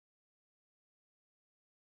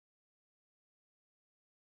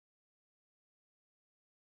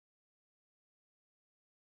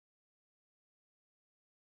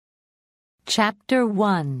Chapter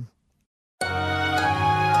 1.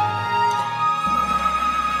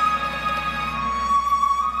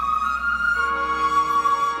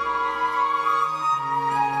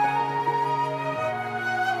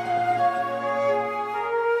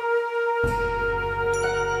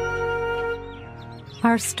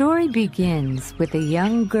 Our story begins with a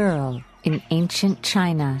young girl in ancient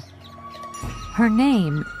China. Her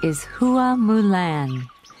name is Mulan.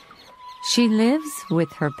 She lives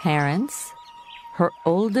with her parents, her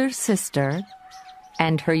older sister,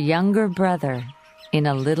 and her younger brother in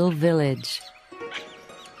a little village.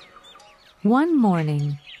 One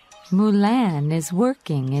morning, Mulan is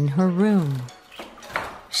working in her room.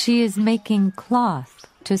 She is making cloth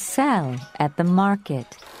to sell at the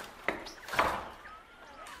market.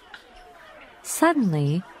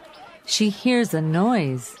 Suddenly, she hears a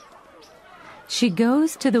noise. She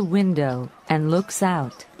goes to the window and looks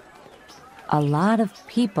out. A lot of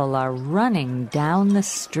people are running down the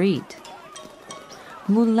street.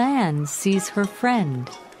 Mulan sees her friend,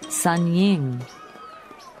 Ying.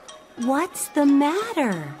 "What's the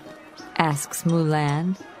matter?" asks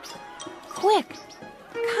Mulan. "Quick,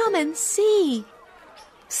 come and see,"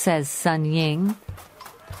 says Ying.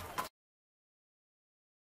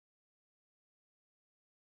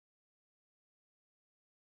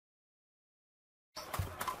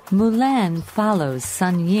 Mulan follows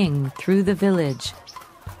Ying through the village.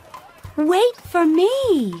 "Wait for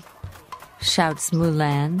me!" shouts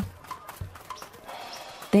Mulan.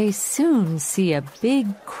 They soon see a big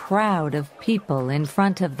crowd of people in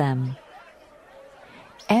front of them.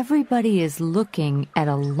 Everybody is looking at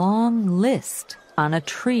a long list on a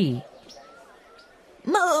tree.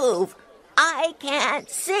 "Move! I can't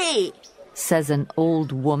see," says an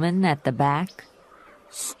old woman at the back.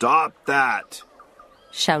 "Stop that!"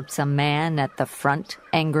 shouts a man at the front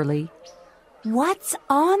angrily. "What's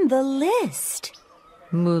on the list?"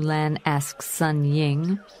 Mulan asks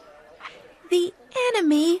Ying. "The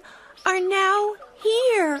enemy are now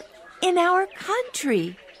here in our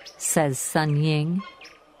country," says Ying.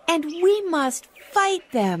 "and we must fight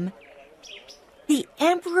them. The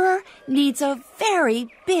emperor needs a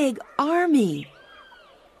very big army.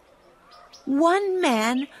 One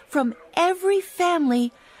man from every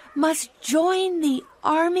family must join the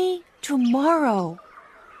army tomorrow,"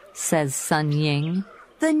 says Ying.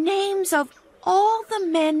 "The names of all the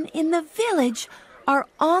men in the village are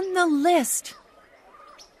on the list."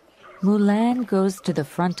 Mulan goes to the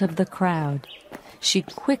front of the crowd. She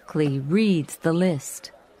quickly reads the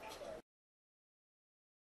list.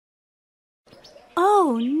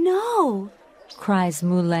 "Oh no!" cries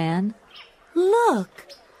Mulan. "Look!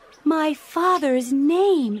 My father's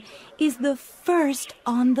name is the first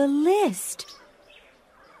on the list.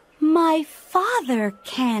 My father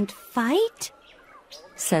can't fight,"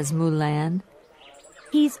 says Mulan.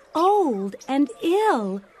 "He's old and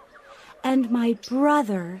ill. And my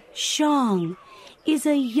brother, Shang, is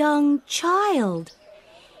a young child.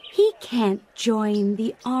 He can't join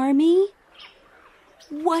the army.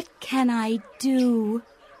 What can I do?"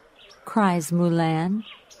 cries Mulan.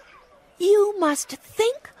 "You must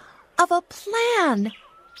think of a plan,"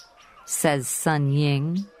 says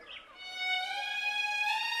Ying.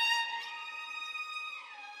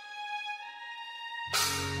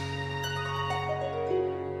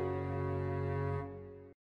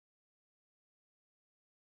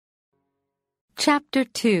 Chapter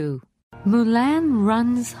 2. Mulan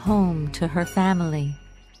runs home to her family.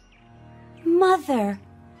 "Mother,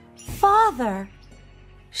 Father,"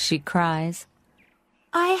 she cries,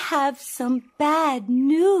 "I have some bad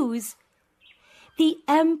news. The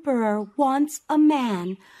emperor wants a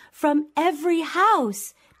man from every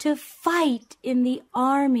house to fight in the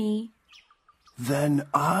army." "Then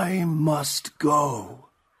I must go,"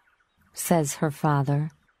 says her father.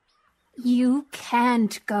 "You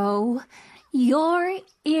can't go. You're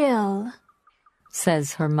ill,"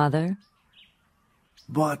 says her mother.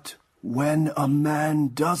 "But when a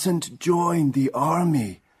man doesn't join the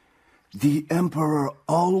army, the emperor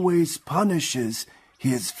always punishes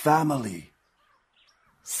his family,"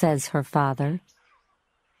 says her father.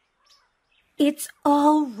 "It's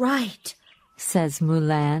all right," says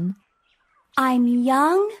Mulan. "I'm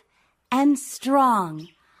young and strong.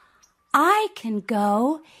 I can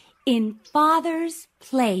go in Father's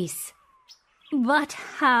place." "But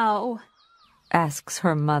how?" asks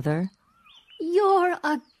her mother. "You're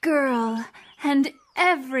a girl, and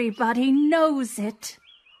everybody knows it."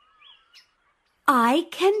 "I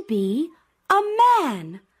can be a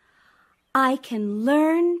man. I can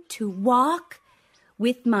learn to walk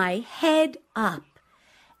with my head up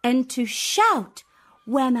and to shout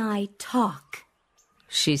when I talk,"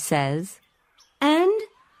 she says.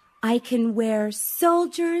 I can wear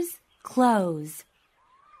soldiers' clothes.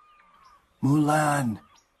 Mulan,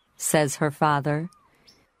 says her father.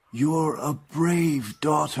 You're a brave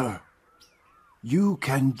daughter. You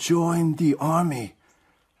can join the army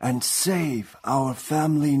and save our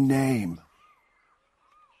family name.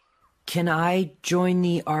 Can I join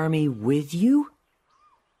the army with you?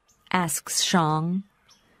 Asks Shang.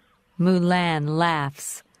 Mulan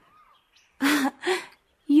laughs.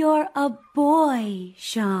 You're a boy,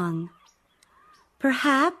 Shang.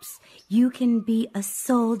 Perhaps you can be a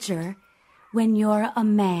soldier when you're a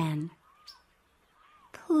man.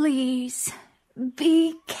 Please,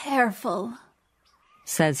 be careful,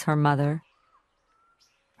 says her mother.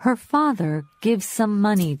 Her father gives some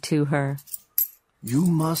money to her. You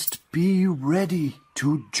must be ready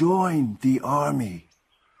to join the army,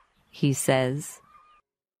 he says.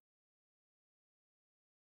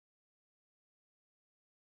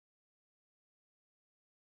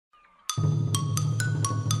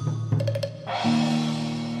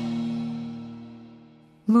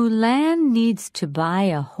 Mulan needs to buy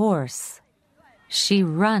a horse. She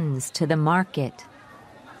runs to the market.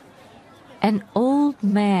 An old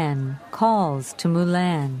man calls to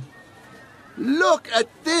Mulan. Look at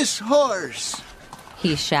this horse,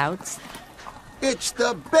 he shouts. It's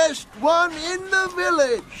the best one in the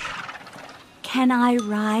village. Can I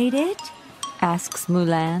ride it? Asks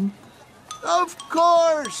Mulan. Of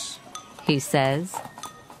course, he says.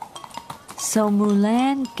 So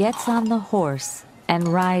Mulan gets on the horse and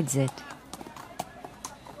rides it.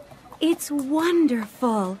 It's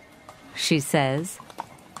wonderful, she says.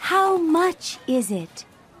 How much is it?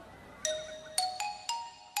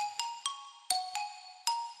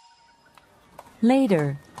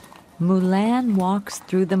 Later, Mulan walks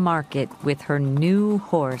through the market with her new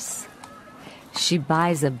horse. She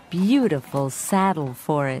buys a beautiful saddle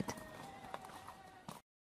for it.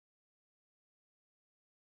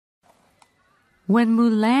 When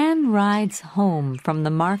Mulan rides home from the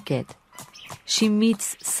market, she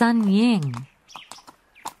meets Sun Ying.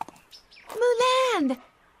 Mulan!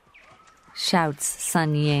 Shouts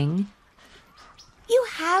Sun Ying. You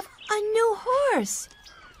have a new horse.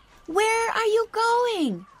 Where are you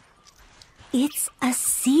going? It's a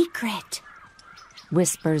secret,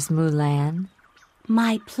 whispers Mulan.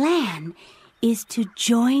 My plan is to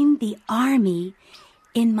join the army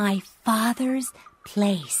in my father's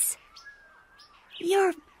place.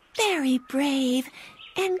 You're very brave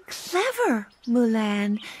and clever,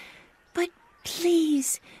 Mulan. But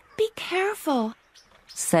please, be careful.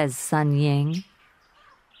 Says Sun Ying.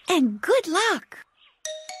 And good luck.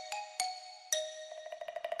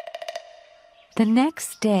 The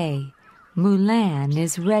next day, Mulan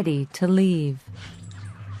is ready to leave.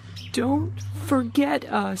 Don't forget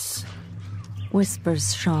us,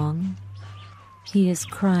 whispers Shang. He is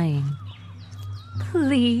crying.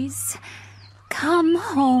 Please, come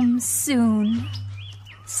home soon,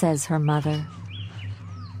 says her mother.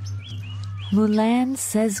 Mulan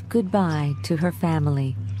says goodbye to her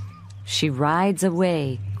family. She rides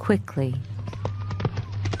away quickly.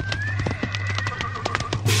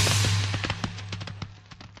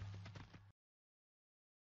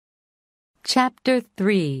 Chapter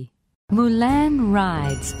 3. Mulan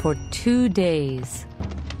rides for 2 days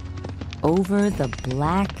over the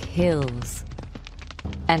black hills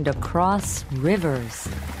and across rivers.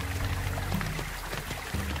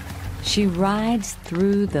 She rides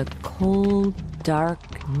through the cold,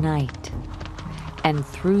 dark night and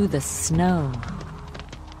through the snow.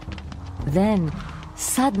 Then,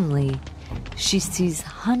 suddenly, she sees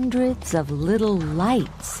hundreds of little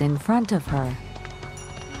lights in front of her.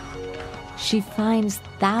 She finds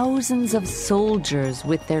thousands of soldiers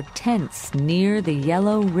with their tents near the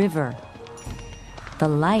Yellow River. The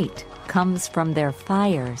light comes from their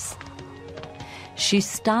fires. She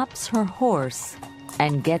stops her horse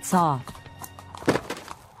and gets off.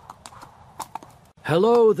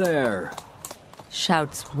 Hello there,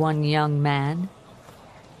 shouts one young man.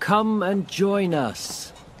 Come and join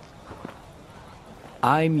us.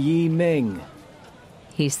 I'm Ming,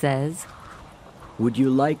 he says. Would you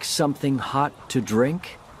like something hot to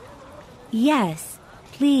drink? Yes,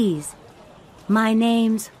 please. My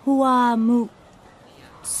name's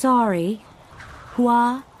Sorry,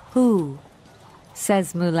 Who,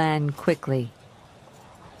 says Mulan quickly.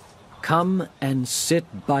 Come and sit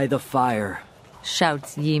by the fire,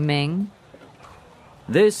 shouts Ming.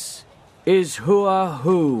 This is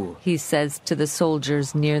Who, he says to the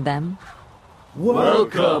soldiers near them.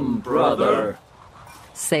 Welcome, brother,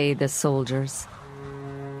 say the soldiers.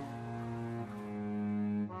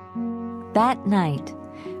 That night,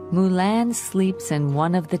 Mulan sleeps in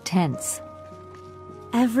one of the tents.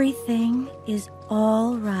 Everything is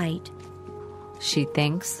all right. She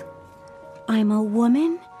thinks. I'm a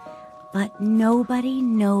woman, but nobody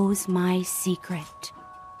knows my secret.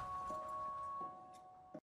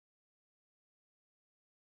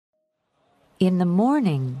 In the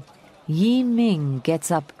morning, Ming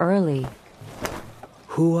gets up early.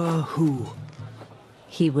 Hoo,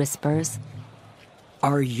 He whispers.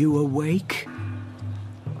 are you awake?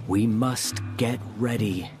 We must get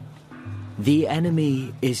ready. The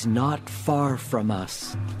enemy is not far from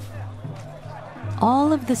us.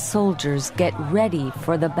 All of the soldiers get ready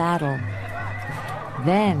for the battle.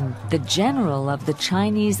 Then the general of the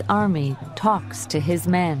Chinese army talks to his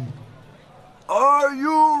men. Are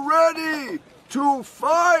you ready to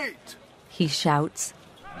fight? He shouts.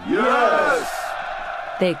 Yes!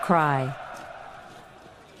 They cry.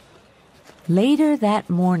 Later that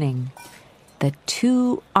morning, the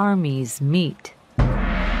two armies meet.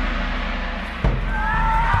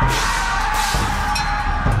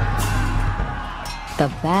 The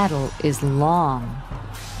battle is long,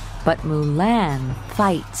 but Mulan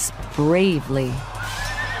fights bravely.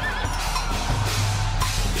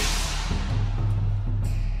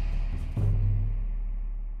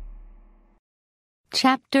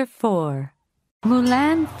 Chapter 4.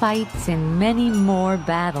 Mulan fights in many more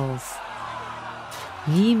battles.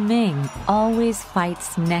 Ming always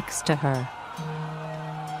fights next to her.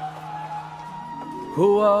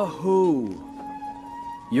 Hoo.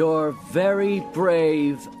 You're very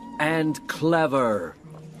brave and clever,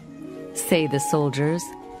 say the soldiers.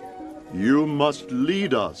 You must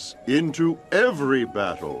lead us into every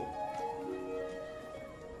battle.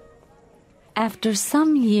 After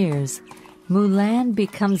some years, Mulan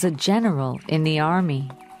becomes a general in the army.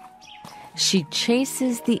 She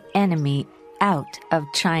chases the enemy out of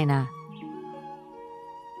China.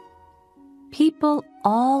 People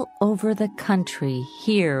all over the country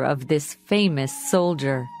hear of this famous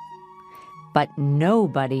soldier, but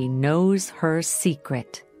nobody knows her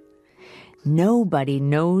secret. Nobody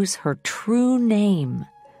knows her true name,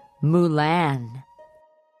 Mulan.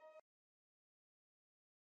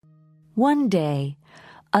 One day,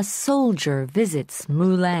 a soldier visits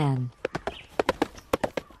Mulan.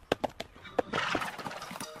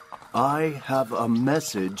 I have a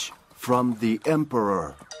message from the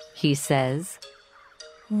emperor, He says.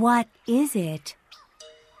 What is it?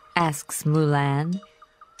 Asks Mulan.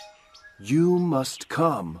 You must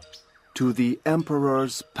come to the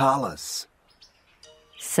emperor's palace,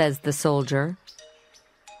 Says the soldier.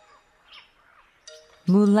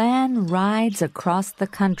 Mulan rides across the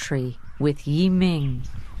country with Ming.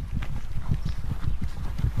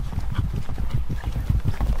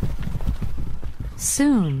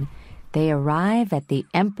 Soon, they arrive at the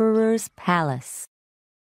emperor's palace.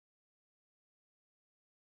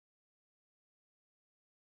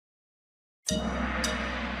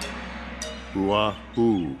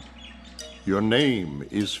 Hoo. Your name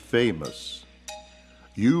is famous.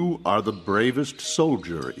 You are the bravest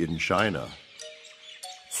soldier in China.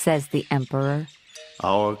 Says the emperor.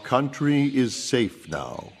 Our country is safe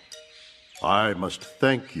now. I must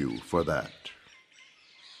thank you for that.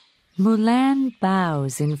 Mulan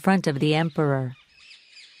bows in front of the emperor.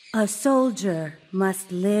 A soldier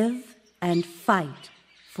must live and fight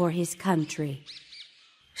for his country,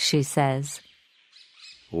 She says.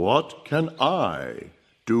 What can I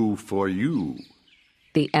do for you?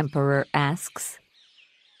 The emperor asks.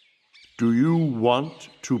 Do you want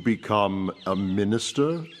to become a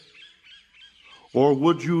minister? Or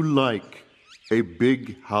would you like a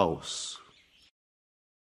big house?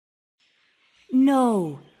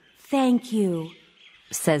 No, thank you.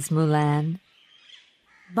 Says Mulan.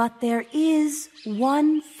 But there is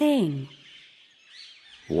one thing.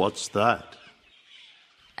 What's that?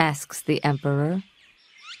 Asks the emperor.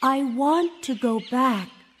 I want to go back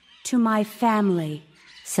to my family.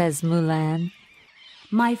 Says Mulan.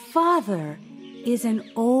 My father is an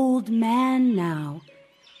old man now,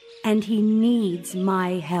 and he needs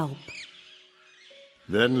my help.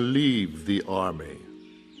 Then leave the army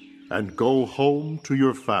and go home to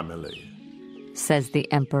your family. Says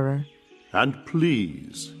the emperor. And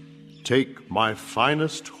please take my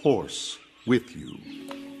finest horse with you.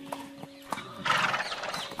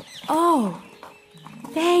 Oh,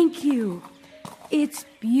 thank you. It's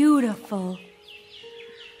beautiful.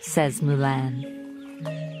 Says Mulan.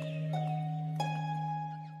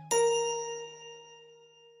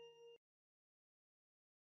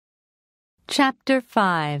 Chapter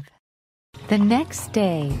 5. The next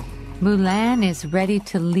day, Mulan is ready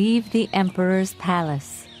to leave the emperor's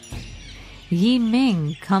palace.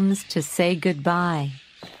 Ming comes to say goodbye.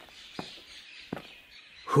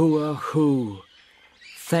 Hoo.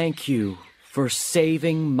 Thank you for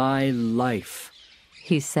saving my life,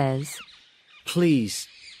 he says. Please,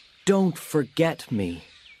 don't forget me.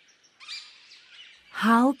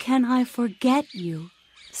 How can I forget you?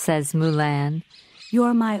 Says Mulan.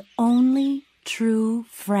 You're my only true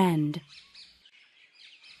friend.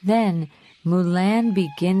 Then Mulan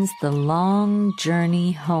begins the long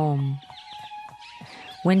journey home.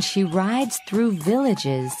 When she rides through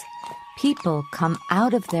villages, people come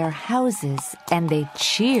out of their houses and they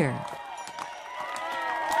cheer.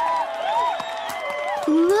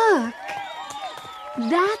 Look!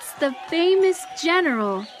 That's the famous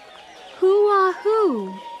general,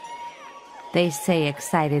 Hoo-ah-hoo. They say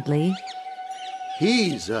excitedly.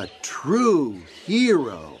 He's a true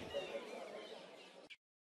hero.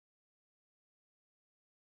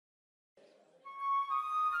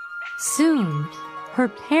 Soon, her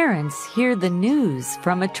parents hear the news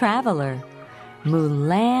from a traveler.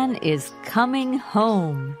 Mulan is coming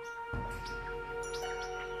home.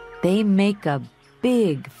 They make a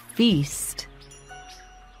big feast.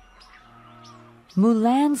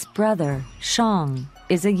 Mulan's brother, Shang,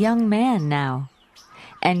 is a young man now,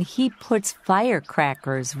 and he puts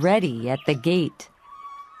firecrackers ready at the gate.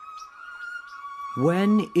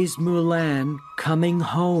 When is Mulan coming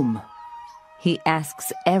home? He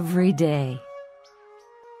asks every day.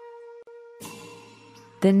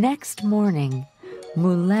 The next morning,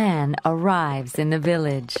 Mulan arrives in the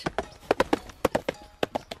village.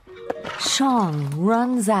 Shang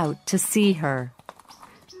runs out to see her.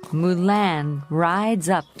 Mulan rides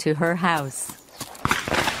up to her house.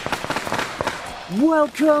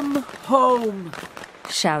 Welcome home,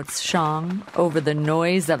 shouts Shang over the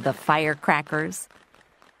noise of the firecrackers.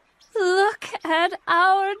 Look at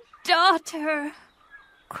our daughter,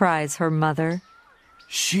 cries her mother.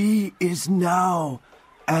 She is now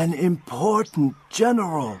an important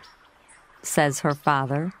general, says her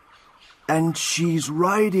father. And she's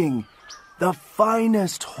riding the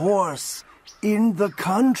finest horse in the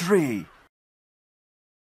country.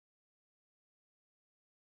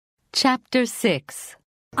 Chapter 6.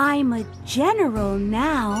 I'm a general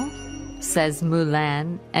now, says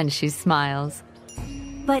Mulan, and she smiles.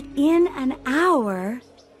 But in an hour,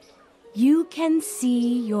 you can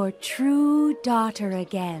see your true daughter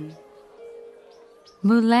again.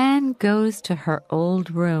 Mulan goes to her old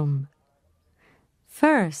room.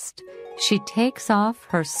 First, she takes off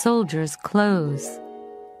her soldier's clothes.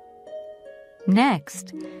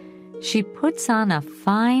 Next, she puts on a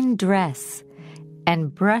fine dress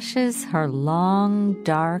and brushes her long,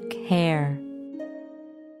 dark hair.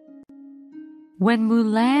 When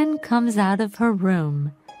Mulan comes out of her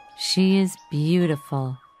room, she is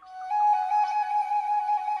beautiful.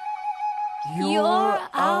 You're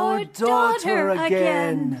our daughter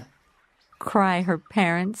again, cry her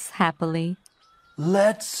parents happily.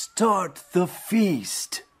 Let's start the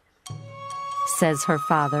feast, says her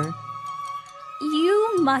father.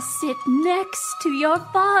 You must sit next to your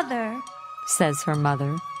father, says her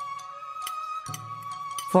mother.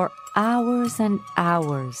 For hours and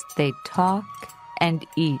hours they talk and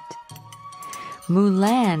eat.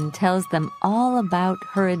 Mulan tells them all about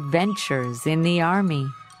her adventures in the army.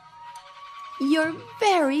 You're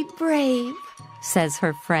very brave, says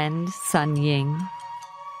her friend Sun Ying.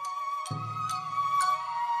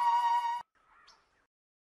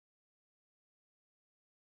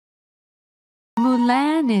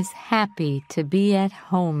 Mulan is happy to be at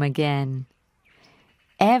home again.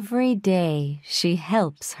 Every day she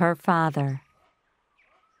helps her father.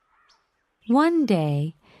 One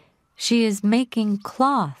day she is making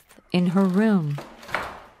cloth in her room.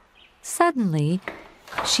 Suddenly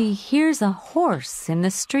she hears a horse in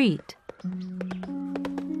the street.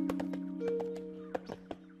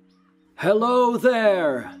 Hello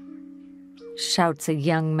there, shouts a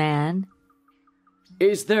young man.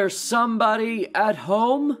 Is there somebody at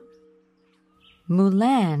home?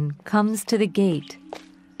 Mulan comes to the gate.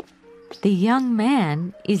 The young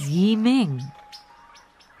man is Ming.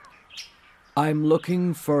 I'm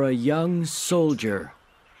looking for a young soldier.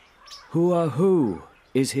 Hoo-ah-hoo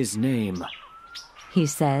is his name, he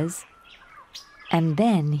says, and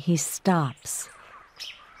then he stops.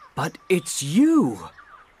 But it's you,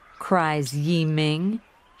 cries Ming.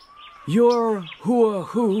 You're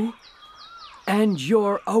Hoo-ah-hoo, and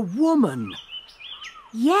you're a woman.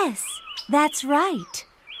 Yes, that's right,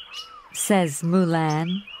 says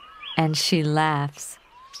Mulan, and she laughs.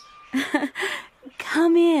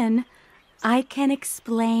 Come in. I can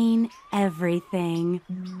explain everything.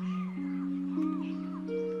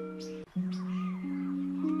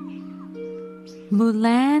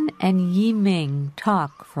 Mulan and Ming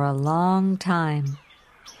talk for a long time.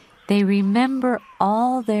 They remember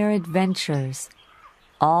all their adventures,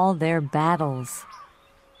 all their battles.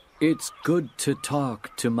 It's good to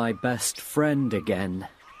talk to my best friend again,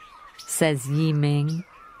 says Ming,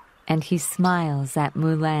 and he smiles at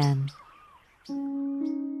Mulan.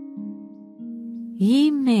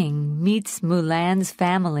 Ming meets Mulan's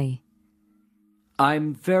family.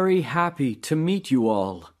 I'm very happy to meet you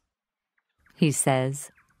all, he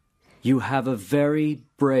says. You have a very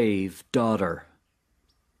brave daughter.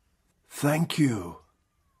 Thank you,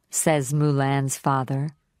 says Mulan's father.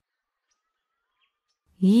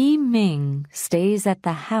 Ming stays at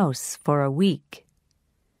the house for a week.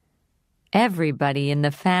 Everybody in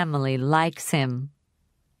the family likes him.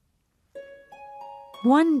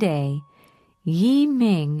 One day,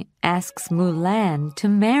 Ming asks Mulan to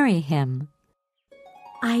marry him.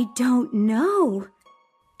 I don't know,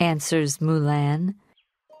 answers Mulan.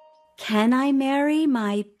 Can I marry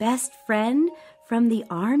my best friend from the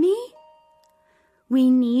army? We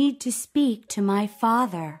need to speak to my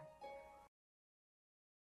father.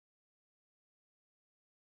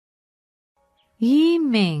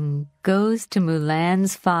 Ming goes to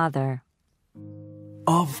Mulan's father.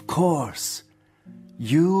 Of course.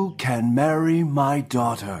 You can marry my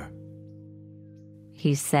daughter,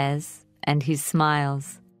 he says, and he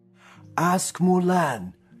smiles. Ask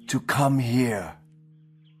Mulan to come here.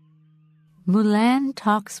 Mulan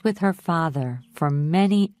talks with her father for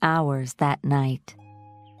many hours that night.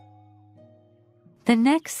 The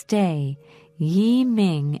next day,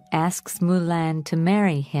 Ming asks Mulan to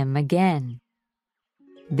marry him again.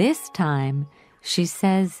 This time, she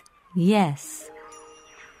says yes.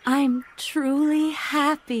 I'm truly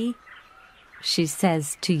happy, she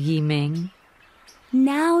says to Ming.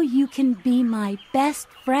 Now you can be my best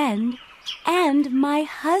friend and my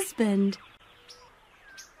husband.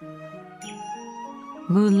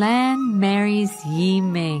 Mulan marries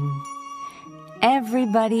Ming.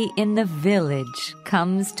 Everybody in the village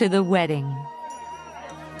comes to the wedding.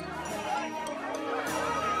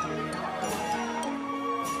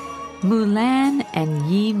 Mulan and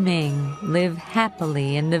Ming live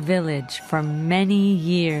happily in the village for many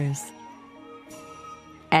years.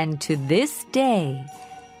 And to this day,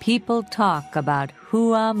 people talk about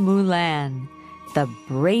Mulan, the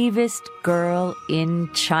bravest girl in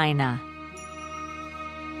China.